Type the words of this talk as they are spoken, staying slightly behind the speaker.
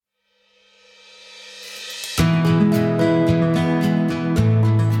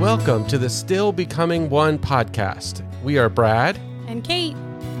Welcome to the Still Becoming One podcast. We are Brad and Kate.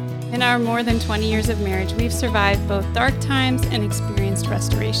 In our more than 20 years of marriage, we've survived both dark times and experienced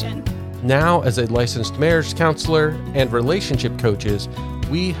restoration. Now, as a licensed marriage counselor and relationship coaches,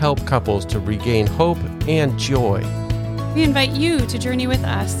 we help couples to regain hope and joy. We invite you to journey with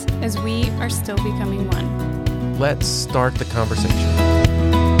us as we are still becoming one. Let's start the conversation.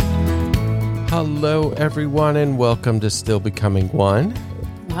 Hello, everyone, and welcome to Still Becoming One.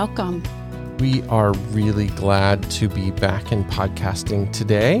 Welcome. We are really glad to be back in podcasting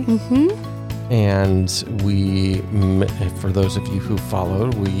today. And we, for those of you who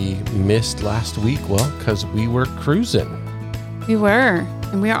followed, we missed last week, because we were cruising. We were,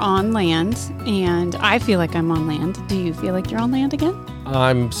 and we are on land, and I feel like I'm on land. Do you feel like you're on land again?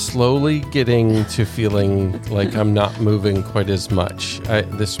 I'm slowly getting to feeling like I'm not moving quite as much.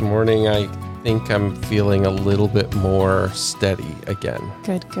 This morning, I think I'm feeling a little bit more steady again.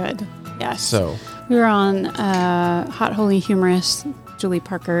 Good. Yes. So we were on Hot Holy Humorous Julie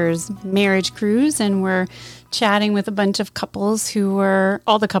Parker's marriage cruise, and we're chatting with a bunch of couples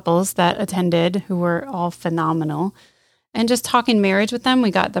all the couples that attended, who were all phenomenal, and just talking marriage with them.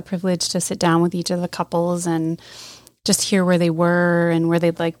 We got the privilege to sit down with each of the couples and just hear where they were and where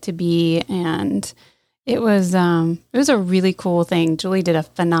they'd like to be. And it was a really cool thing. Julie did a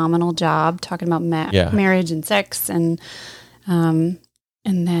phenomenal job talking about marriage and sex, and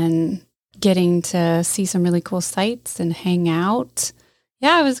then getting to see some really cool sights and hang out.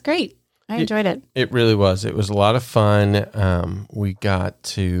 Yeah, it was great. I enjoyed it. It really was. It was a lot of fun. We got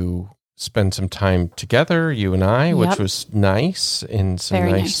to spend some time together, you and I, which was nice, in some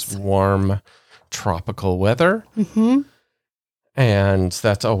Very nice, warm, tropical weather. Mm-hmm. And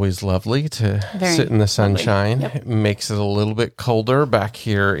that's always lovely to sit in the sunshine. Yep. It makes it a little bit colder back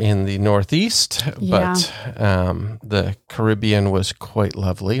here in the Northeast, but the Caribbean was quite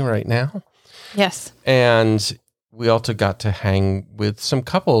lovely right now. Yes. And we also got to hang with some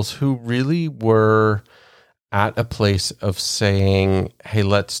couples who really were at a place of saying, hey,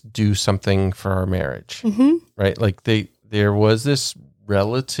 let's do something for our marriage, right? Like there was this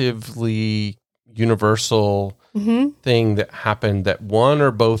relatively universal thing that happened that one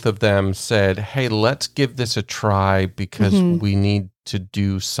or both of them said, hey, let's give this a try because we need to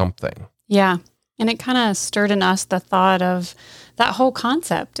do something. Yeah. And it kind of stirred in us the thought of that whole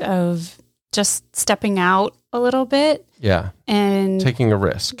concept of just stepping out a little bit. Yeah. And taking a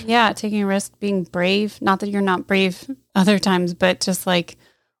risk. Yeah. Taking a risk, being brave. Not that you're not brave other times, but just like,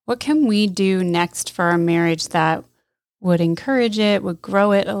 what can we do next for our marriage that would encourage it, would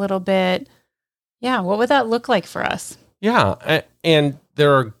grow it a little bit? Yeah. What would that look like for us? Yeah. And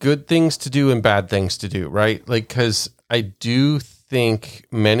there are good things to do and bad things to do, right? Like, because I do think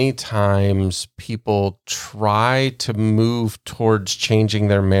many times people try to move towards changing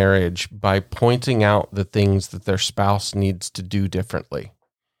their marriage by pointing out the things that their spouse needs to do differently.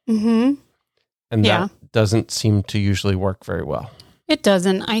 And that doesn't seem to usually work very well. It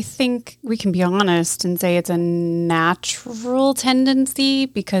doesn't. I think we can be honest and say it's a natural tendency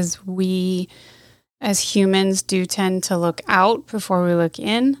because we, as humans, do tend to look out before we look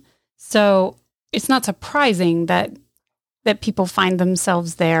in. So it's not surprising that people find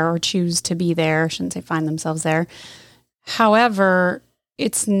themselves there or choose to be there. I shouldn't say find themselves there. However,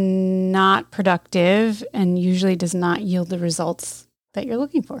 it's not productive and usually does not yield the results that you're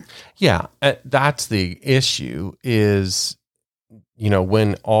looking for. Yeah, that's the issue is,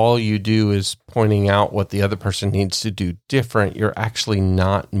 when all you do is pointing out what the other person needs to do different, you're actually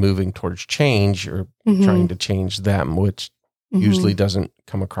not moving towards change. You're trying to change them, which usually doesn't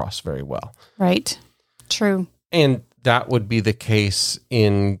come across very well. Right. True. And that would be the case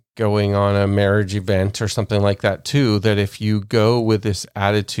in going on a marriage event or something like that too, that if you go with this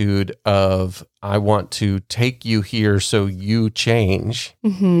attitude of, I want to take you here so you change,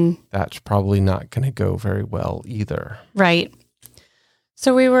 that's probably not going to go very well either. Right.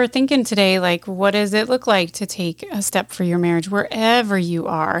 So we were thinking today, like, what does it look like to take a step for your marriage wherever you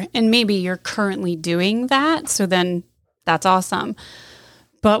are? And maybe you're currently doing that, so then that's awesome.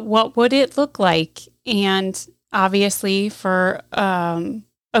 But what would it look like? And obviously, for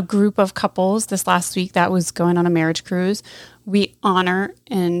a group of couples this last week that was going on a marriage cruise, we honor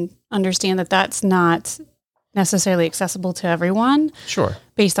and understand that that's not necessarily accessible to everyone. Sure.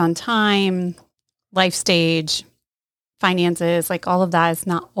 Based on time, life stage, finances, like all of that is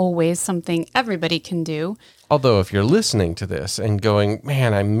not always something everybody can do. Although if you're listening to this and going,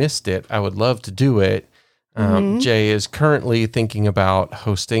 man, I missed it, I would love to do it. Jay is currently thinking about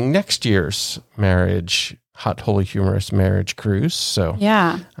hosting next year's marriage Hot, Holy, Humorous Marriage Cruise. So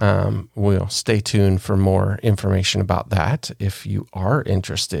Yeah. we'll stay tuned for more information about that if you are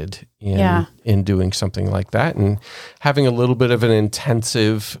interested in doing something like that and having a little bit of an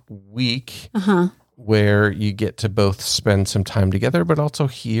intensive week where you get to both spend some time together, but also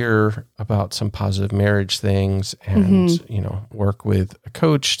hear about some positive marriage things and, work with a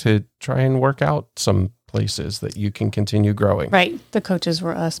coach to try and work out some places that you can continue growing. Right. The coaches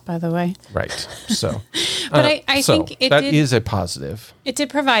were us, by the way. Right. So, but I think that is a positive. It did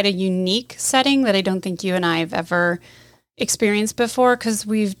provide a unique setting that I don't think you and I have ever experienced before, because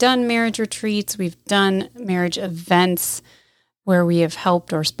we've done marriage retreats, we've done marriage events where we have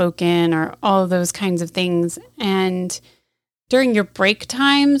helped or spoken or all of those kinds of things. And during your break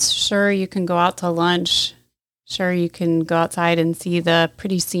times, sure, you can go out to lunch. Sure, you can go outside and see the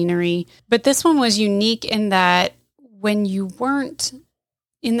pretty scenery. But this one was unique in that when you weren't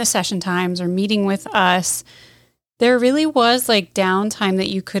in the session times or meeting with us, there really was like downtime that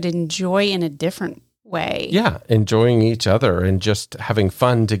you could enjoy in a different way. Yeah, enjoying each other and just having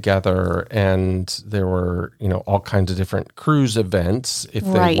fun together. And there were, all kinds of different cruise events if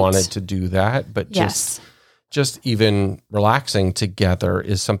they wanted to do that. But just even relaxing together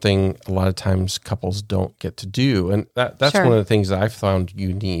is something a lot of times couples don't get to do. And that's one of the things that I've found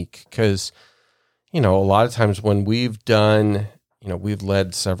unique because, a lot of times when we've done, we've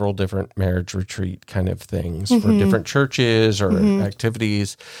led several different marriage retreat kind of things for different churches or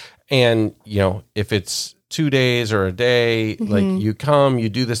activities. And, if it's 2 days or a day, like you come, you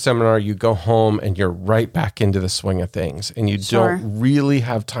do the seminar, you go home and you're right back into the swing of things. And you don't really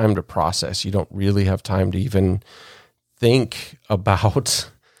have time to process. You don't really have time to even think about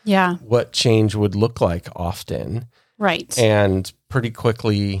what change would look like often. Right. And pretty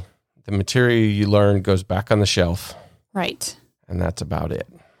quickly, the material you learn goes back on the shelf. Right. And that's about it.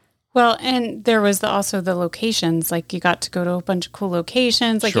 Well, and there was also the locations, like you got to go to a bunch of cool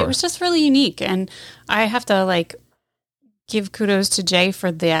locations. Like it was just really unique. And I have to give kudos to Jay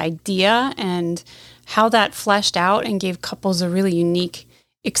for the idea and how that fleshed out and gave couples a really unique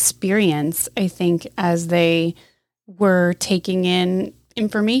experience, I think, as they were taking in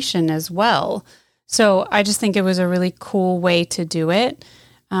information as well. So I just think it was a really cool way to do it.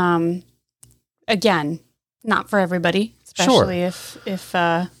 Again, not for everybody. Especially if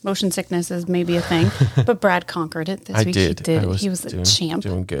motion sickness is maybe a thing. But Brad conquered it this week. He did. He was the champ.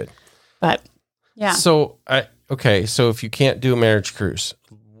 Doing good. But yeah. So so if you can't do a marriage cruise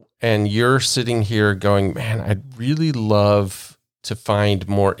and you're sitting here going, man, I'd really love to find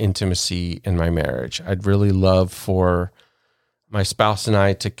more intimacy in my marriage. I'd really love for my spouse and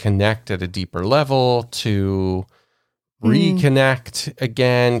I to connect at a deeper level, to reconnect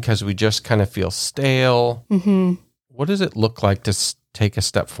again because we just kind of feel stale. What does it look like to take a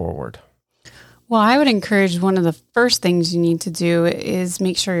step forward? Well, I would encourage one of the first things you need to do is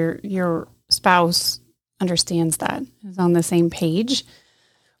make sure your spouse understands that, is on the same page.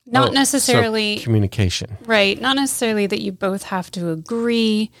 Not necessarily... So communication. Right. Not necessarily that you both have to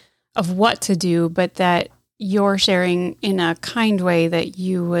agree of what to do, but that you're sharing in a kind way that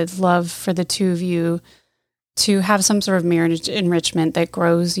you would love for the two of you to have some sort of marriage enrichment that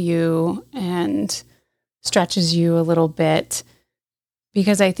grows you and stretches you a little bit,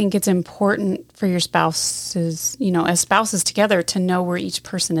 because I think it's important for your spouses, as spouses together, to know where each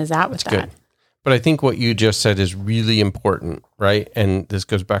person is at with that. Good. But I think what you just said is really important, right? And this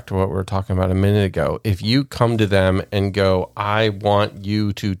goes back to what we were talking about a minute ago. If you come to them and go, I want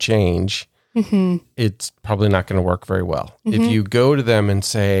you to change, it's probably not going to work very well. If you go to them and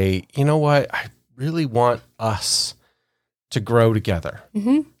say, you know what, I really want us to grow together.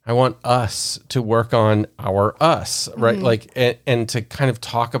 I want us to work on our us, right? And to kind of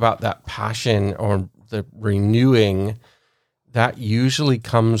talk about that passion or the renewing, that usually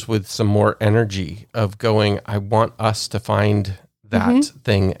comes with some more energy of going, I want us to find that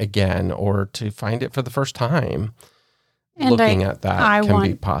thing again, or to find it for the first time. And looking at that can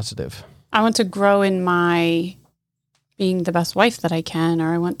be positive. I want to grow in my being the best wife that I can,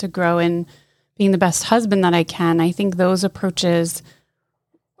 or I want to grow in being the best husband that I can. I think those approaches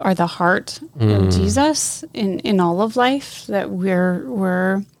are the heart of Jesus in all of life that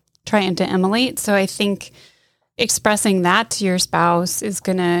we're trying to emulate. So I think expressing that to your spouse is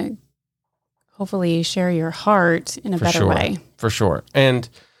going to hopefully share your heart in a better way. For sure. And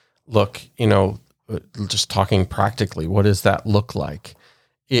look, just talking practically, what does that look like?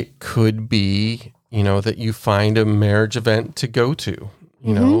 It could be, that you find a marriage event to go to,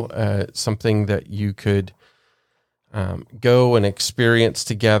 something that you could go and experience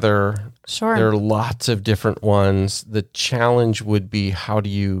together. Sure. There are lots of different ones. The challenge would be, how do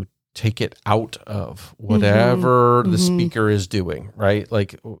you take it out of whatever the speaker is doing, right?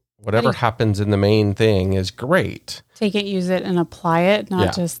 Like whatever happens in the main thing is great. Take it, use it, and apply it,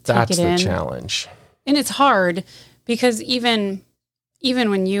 not just take it in. That's the challenge. And it's hard because even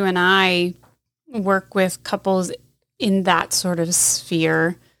when you and I work with couples in that sort of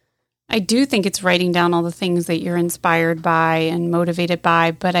sphere, I do think it's writing down all the things that you're inspired by and motivated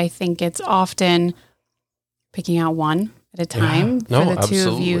by, but I think it's often picking out one at a time for the two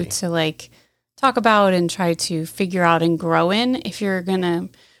of you to like talk about and try to figure out and grow in. If you're going to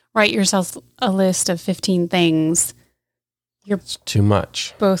write yourself a list of 15 things, it's too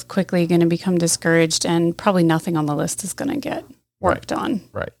much. Both quickly going to become discouraged, and probably nothing on the list is going to get worked on.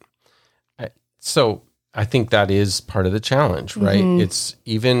 Right. So I think that is part of the challenge, right? It's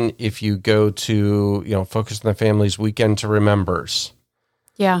even if you go to, Focus on the Family's Weekend to Remembers.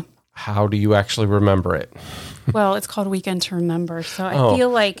 Yeah. How do you actually remember it? Well, it's called Weekend to Remember. So I feel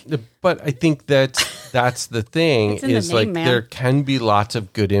like... But I think that's the thing is the name, there can be lots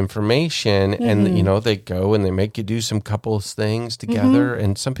of good information and, they go and they make you do some couple of things together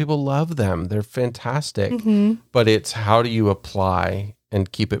and some people love them. They're fantastic. But it's how do you apply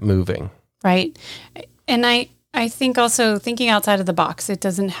and keep it moving? Right. And I think also thinking outside of the box, it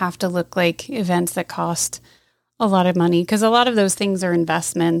doesn't have to look like events that cost a lot of money, because a lot of those things are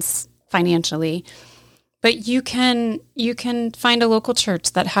investments financially. But you can find a local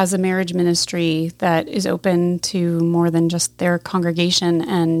church that has a marriage ministry that is open to more than just their congregation,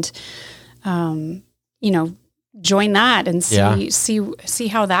 and join that and see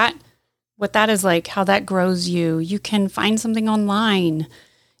how what that is like, how that grows you. You can find something online.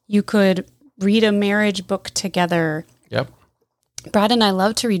 You could read a marriage book together. Yep. Brad and I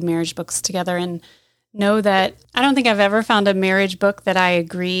love to read marriage books together, and know that I don't think I've ever found a marriage book that I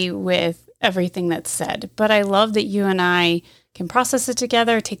agree with everything that's said, but I love that you and I can process it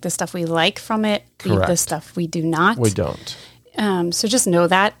together, take the stuff we like from it, leave the stuff we do not. We don't. So just know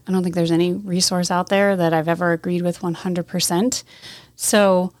that. I don't think there's any resource out there that I've ever agreed with 100%.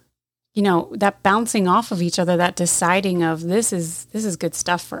 So, that bouncing off of each other, that deciding of this is good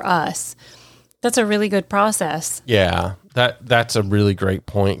stuff for us. That's a really good process. Yeah, that's a really great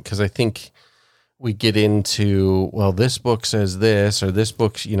point, because I think we get into, well, this book says this, or this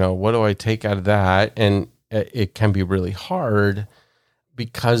book's, what do I take out of that? And it can be really hard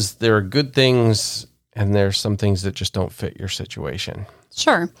because there are good things and there's some things that just don't fit your situation.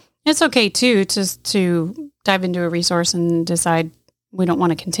 Sure. It's okay too, to dive into a resource and decide we don't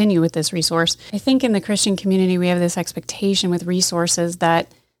want to continue with this resource. I think in the Christian community, we have this expectation with resources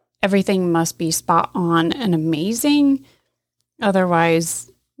that everything must be spot on and amazing. Otherwise,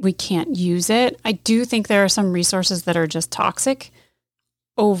 we can't use it. I do think there are some resources that are just toxic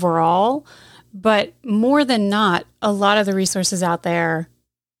overall, but more than not, a lot of the resources out there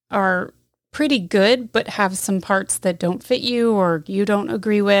are pretty good, but have some parts that don't fit you or you don't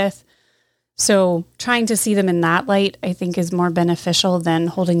agree with. So trying to see them in that light, I think, is more beneficial than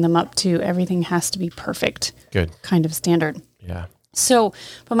holding them up to everything has to be perfect. Good kind of standard. Yeah. So,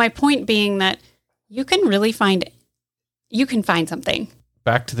 but my point being that you can find something.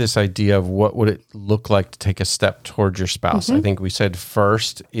 Back to this idea of what would it look like to take a step towards your spouse. I think we said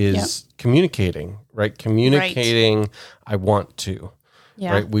first is communicating, right? Communicating, I want to,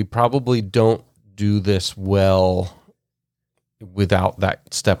 right? We probably don't do this well without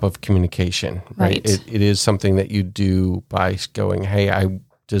that step of communication, right? It is something that you do by going, hey, I'm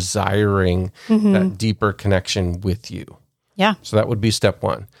desiring that deeper connection with you. Yeah. So that would be step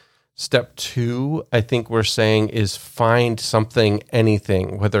one. Step two, I think we're saying, is find something,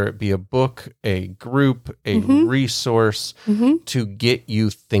 anything, whether it be a book, a group, a resource to get you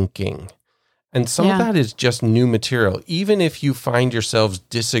thinking. And some of that is just new material. Even if you find yourselves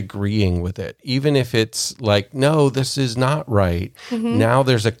disagreeing with it, even if it's like, no, this is not right. Now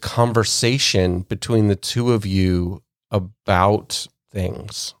there's a conversation between the two of you about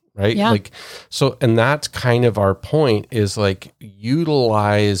things. Right? Yeah. And that's kind of our point, is like,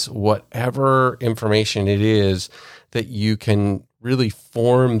 utilize whatever information it is that you can really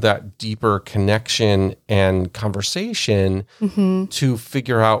form that deeper connection and conversation to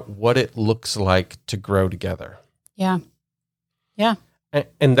figure out what it looks like to grow together. Yeah. Yeah.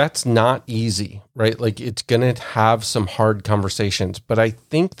 And that's not easy, right? Like, it's going to have some hard conversations, but I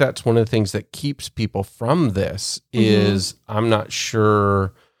think that's one of the things that keeps people from this is I'm not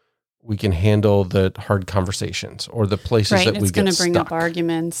sure we can handle the hard conversations or the places that we get stuck. It's going to bring up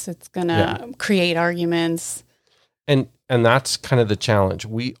arguments. It's going to create arguments. And that's kind of the challenge.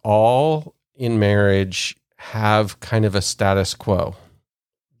 We all in marriage have kind of a status quo.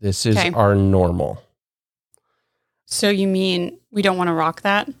 This is our normal. So you mean we don't want to rock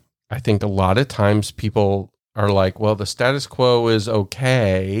that? I think a lot of times people are like, well, the status quo is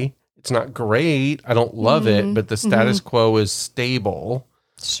okay. It's not great. I don't love it, but the status quo is stable.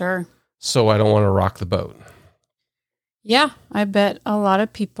 Sure. So I don't want to rock the boat. Yeah, I bet a lot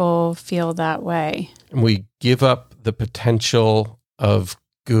of people feel that way. And we give up the potential of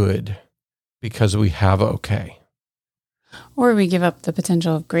good because we have okay. Or we give up the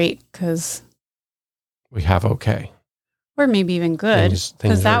potential of great because we have okay. Or maybe even good.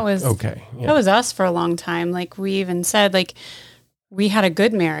 Because that was okay. Yeah. That was us for a long time. Like we even said, like we had a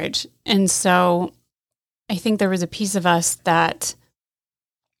good marriage. And so I think there was a piece of us that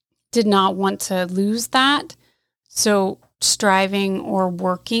did not want to lose that. So striving or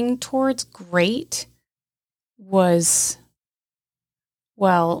working towards great was,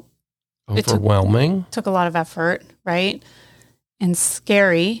 well, overwhelming. Took a lot of effort, right? And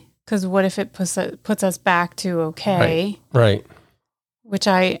scary, because what if it puts us back to okay? Right. Which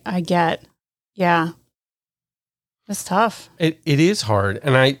I get. Yeah. It's tough. It is hard.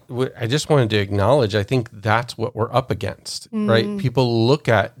 And I just wanted to acknowledge, I think that's what we're up against, right? People look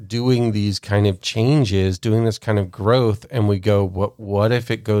at doing these kind of changes, doing this kind of growth, and we go, what if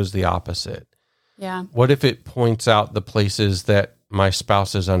it goes the opposite? Yeah. What if it points out the places that my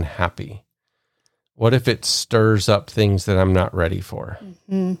spouse is unhappy? What if it stirs up things that I'm not ready for?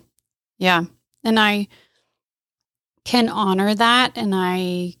 Mm-hmm. Yeah. And I can honor that, and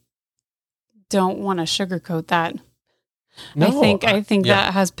I don't want to sugarcoat that. No, I think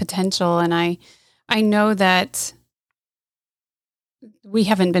that has potential, and I know that we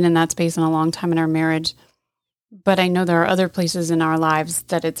haven't been in that space in a long time in our marriage, but I know there are other places in our lives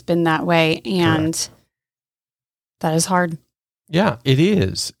that it's been that way, and correct. That is hard. Yeah, it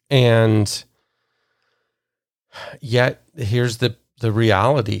is. And yet here's the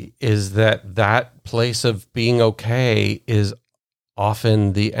reality is that place of being okay is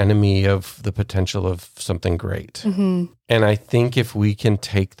often the enemy of the potential of something great. Mm-hmm. And I think if we can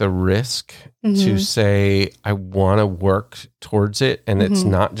take the risk to say, I want to work towards it, and it's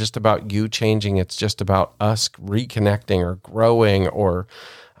not just about you changing, it's just about us reconnecting or growing, or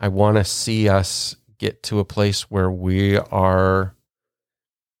I want to see us get to a place where we are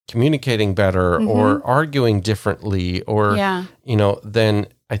communicating better or arguing differently, or, then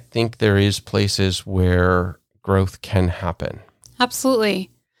I think there is places where growth can happen.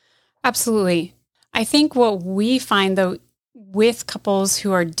 Absolutely. Absolutely. I think what we find though with couples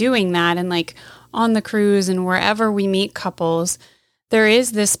who are doing that, and like on the cruise and wherever we meet couples, there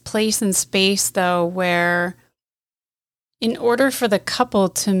is this place and space though where in order for the couple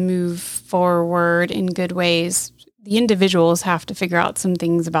to move forward in good ways, the individuals have to figure out some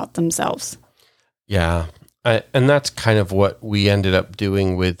things about themselves. Yeah. And that's kind of what we ended up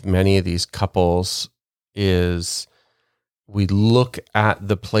doing with many of these couples is we look at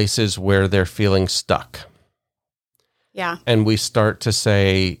the places where they're feeling stuck. Yeah. And we start to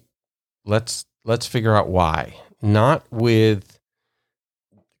say, let's figure out why. Not with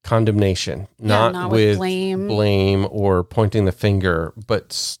condemnation, not with blame or pointing the finger,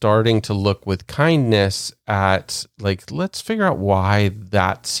 but starting to look with kindness at like, let's figure out why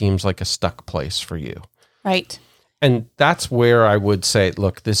that seems like a stuck place for you. Right. And that's where I would say,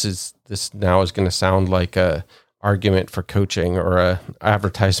 look, this now is going to sound like a argument for coaching or a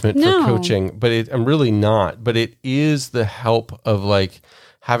advertisement for coaching, but I'm really not. But it is the help of like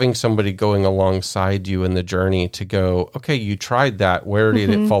having somebody going alongside you in the journey to go, okay, you tried that. Where did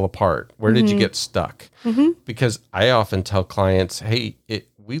it fall apart? Where did you get stuck? Because I often tell clients, hey,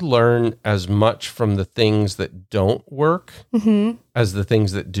 we learn as much from the things that don't work as the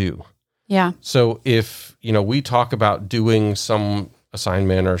things that do. Yeah. So if, we talk about doing some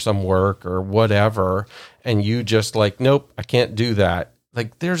assignment or some work or whatever, and you just like, nope, I can't do that.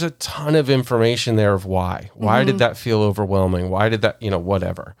 Like there's a ton of information there of why. Why did that feel overwhelming? Why did that,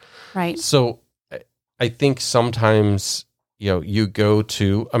 whatever. Right. So I think sometimes, you go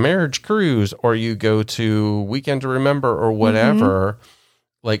to a marriage cruise or you go to Weekend to Remember or whatever,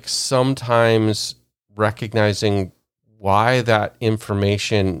 like sometimes recognizing why that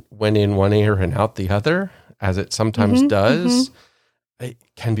information went in one ear and out the other, as it sometimes does, it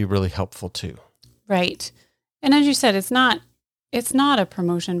can be really helpful too. Right. And as you said, it's not a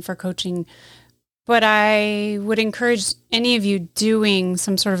promotion for coaching, but I would encourage any of you doing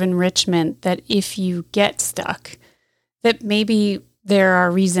some sort of enrichment that if you get stuck, that maybe there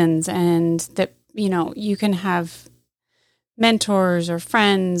are reasons, and that, you can have mentors or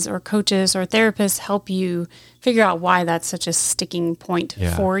friends or coaches or therapists help you figure out why that's such a sticking point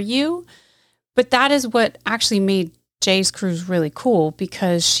for you. But that is what actually made Jay's cruise really cool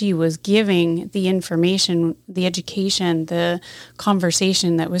because she was giving the information, the education, the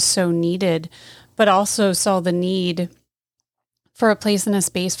conversation that was so needed, but also saw the need for a place and a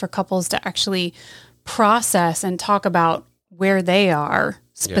space for couples to actually process and talk about where they are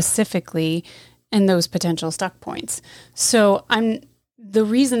specifically and those potential stuck points. So the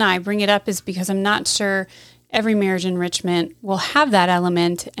reason I bring it up is because I'm not sure every marriage enrichment will have that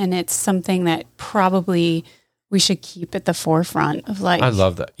element, and it's something that probably we should keep at the forefront of I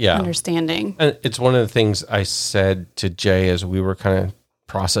love that. Yeah. Understanding. And it's one of the things I said to Jay as we were kind of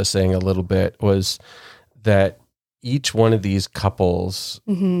processing a little bit was that each one of these couples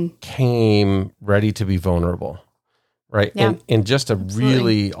came ready to be vulnerable, right? Yeah. In just a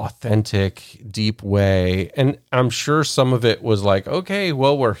really authentic, deep way. And I'm sure some of it was like, okay,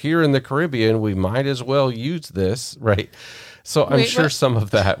 well, we're here in the Caribbean. We might as well use this, right? So I'm sure some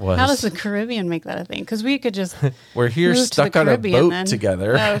of that was. How does the Caribbean make that a thing? Because we could just we're here stuck on a boat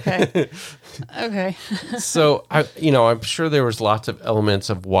together. Oh, okay. Okay. So I'm sure there was lots of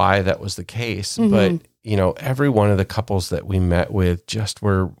elements of why that was the case, but every one of the couples that we met with just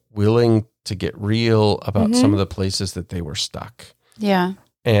were willing to get real about some of the places that they were stuck. Yeah.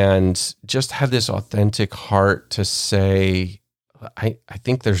 And just had this authentic heart to say, I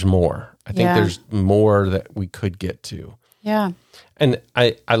think there's more. I think there's more that we could get to. Yeah. And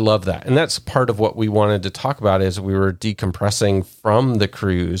I love that. And that's part of what we wanted to talk about as we were decompressing from the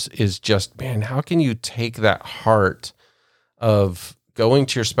cruise is just, man, how can you take that heart of going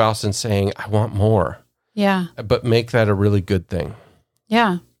to your spouse and saying, I want more. Yeah. But make that a really good thing.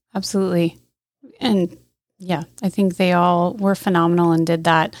 Yeah, absolutely. And yeah, I think they all were phenomenal and did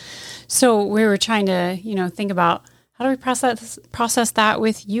that. So we were trying to, think about how do we process that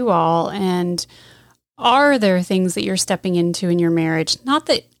with you all, and are there things that you're stepping into in your marriage? Not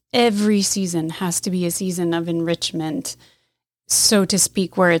that every season has to be a season of enrichment, so to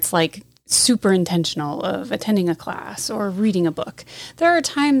speak, where it's like super intentional of attending a class or reading a book. There are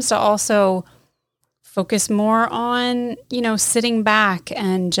times to also focus more on, sitting back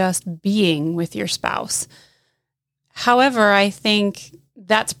and just being with your spouse. However, I think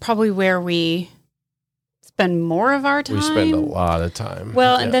that's probably where we spend more of our time. We spend a lot of time.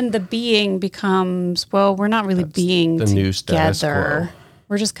 Well, and then the being becomes, we're not really being the together. New status quo.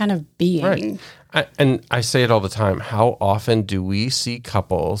 We're just kind of being. Right. And I say it all the time. How often do we see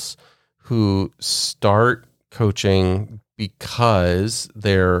couples who start coaching because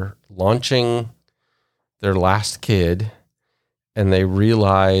they're launching their last kid and they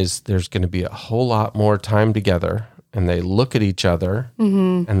realize there's going to be a whole lot more time together, and they look at each other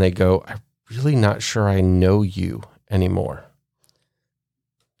and they go, I'm really not sure I know you anymore.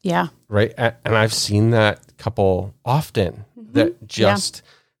 Yeah. Right. And I've seen that couple often that just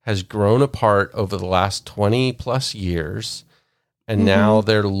has grown apart over the last 20 plus years. And now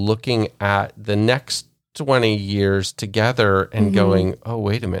they're looking at the next 20 years together and going, oh,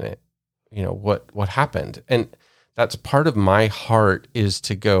 wait a minute. What happened? And that's part of my heart is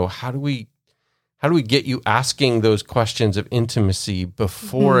to go, how do we get you asking those questions of intimacy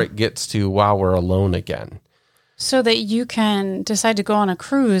before it gets to, wow, we're alone again? So that you can decide to go on a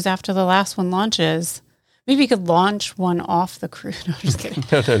cruise after the last one launches. Maybe you could launch one off the cruise. No, I'm just kidding.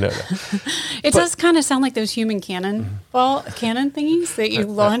 No. It does kind of sound like those human cannon thingies that you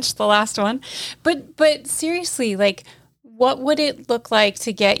launched the last one. But seriously, like, what would it look like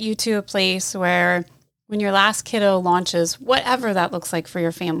to get you to a place where when your last kiddo launches, whatever that looks like for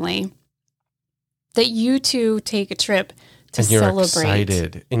your family, that you two take a trip to and you're celebrate.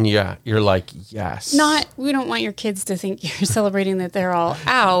 Excited. And you're like, yes. We don't want your kids to think you're celebrating that they're all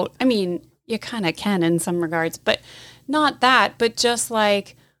out. I mean, you kind of can in some regards, but not that, but just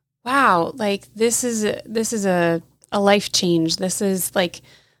like, wow, like this is a life change. This is like,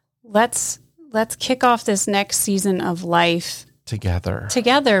 let's kick off this next season of life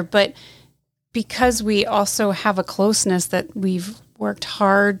together. But because we also have a closeness that we've worked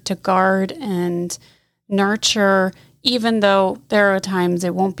hard to guard and nurture, even though there are times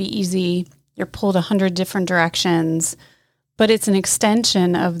it won't be easy, you're pulled 100 different directions, but it's an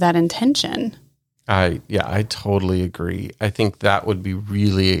extension of that intention. I totally agree. I think that would be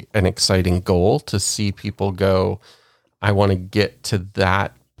really an exciting goal to see people go, I want to get to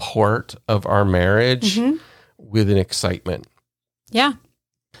that part of our marriage with an excitement. Yeah.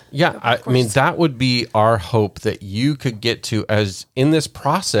 Yeah. I mean, that would be our hope, that you could get to as in this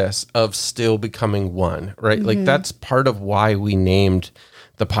process of still becoming one, right? Like that's part of why we named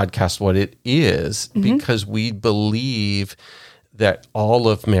the podcast what it is, because we believe that all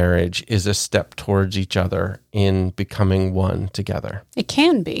of marriage is a step towards each other in becoming one together. It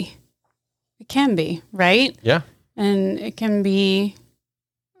can be, right? Yeah. And it can be,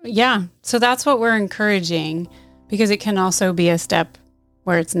 yeah. So that's what we're encouraging, because it can also be a step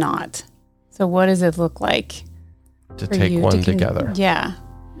where it's not. So what does it look like to take one together? Yeah.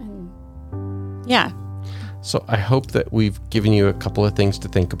 Yeah. So I hope that we've given you a couple of things to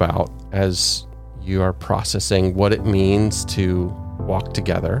think about as you are processing what it means to walk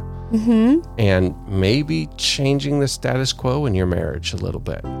together, and maybe changing the status quo in your marriage a little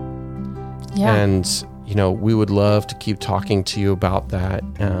bit. Yeah. And, we would love to keep talking to you about that.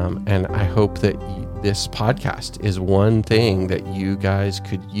 And I hope that this podcast is one thing that you guys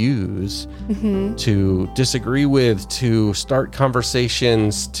could use to disagree with, to start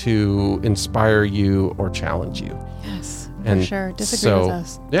conversations, to inspire you or challenge you. Yes, and for sure. Disagree with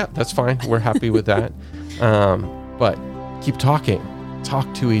us. Yeah, that's fine. We're happy with that. But keep talking.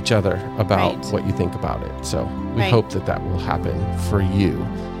 Talk to each other about what you think about it. So we hope that will happen for you.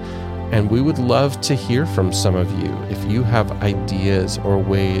 And we would love to hear from some of you. If you have ideas or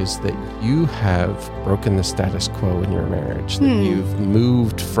ways that you have broken the status quo in your marriage, that you've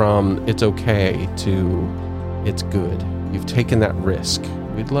moved from it's okay to it's good, you've taken that risk,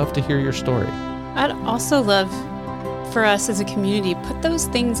 we'd love to hear your story. I'd also love for us as a community, put those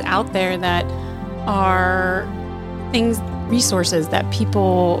things out there that are resources that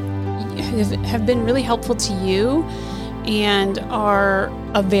people have been really helpful to you and are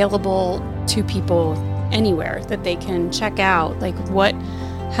available to people anywhere that they can check out. Like, what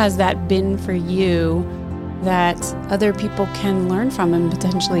has that been for you that other people can learn from and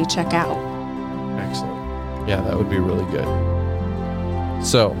potentially check out? Excellent. Yeah, that would be really good.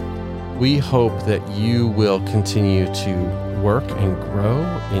 So we hope that you will continue to work and grow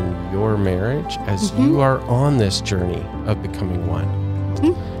in your marriage as you are on this journey of becoming one.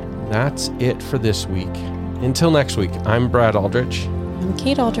 That's it for this week. Until next week, I'm Brad Aldrich. I'm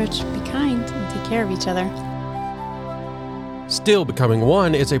Kate Aldrich. Be kind and take care of each other. Still Becoming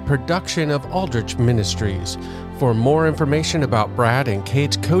One is a production of Aldrich Ministries. For more information about Brad and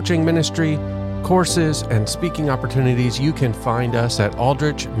Kate's coaching ministry, courses, and speaking opportunities, you can find us at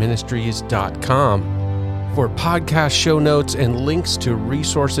aldrichministries.com. For podcast show notes and links to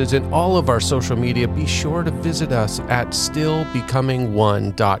resources in all of our social media, be sure to visit us at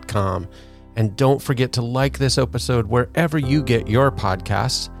stillbecomingone.com. And don't forget to like this episode wherever you get your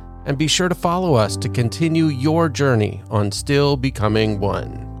podcasts, and be sure to follow us to continue your journey on Still Becoming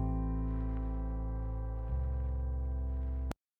One.